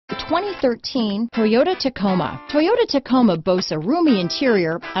2013 Toyota Tacoma. Toyota Tacoma boasts a roomy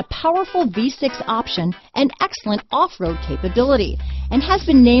interior, a powerful V6 option, and excellent off-road capability, and has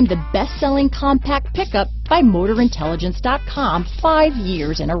been named the best-selling compact pickup by MotorIntelligence.com 5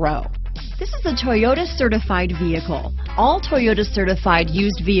 years in a row. This is a Toyota certified vehicle. All Toyota certified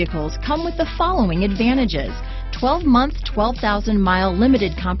used vehicles come with the following advantages: 12-month, 12,000-mile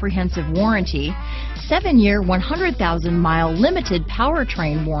limited comprehensive warranty, 7-year, 100,000-mile limited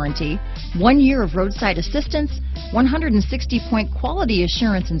powertrain warranty, 1 year of roadside assistance, 160-point quality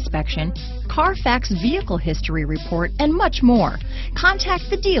assurance inspection, Carfax vehicle history report, and much more. Contact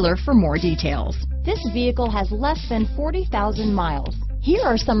the dealer for more details. This vehicle has less than 40,000 miles. Here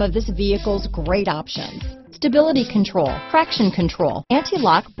are some of this vehicle's great options: stability control, traction control,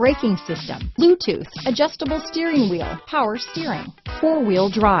 anti-lock braking system, Bluetooth, adjustable steering wheel, power steering,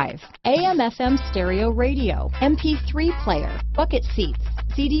 4-wheel drive, AM/FM stereo radio, MP3 player, bucket seats,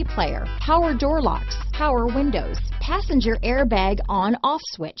 CD player, power door locks, power windows, passenger airbag on/off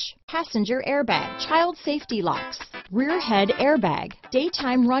switch, passenger airbag, child safety locks, rear head airbag,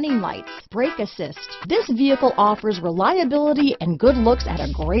 daytime running lights, brake assist. This vehicle offers reliability and good looks at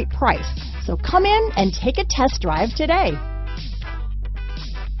a great price. So come in and take a test drive today.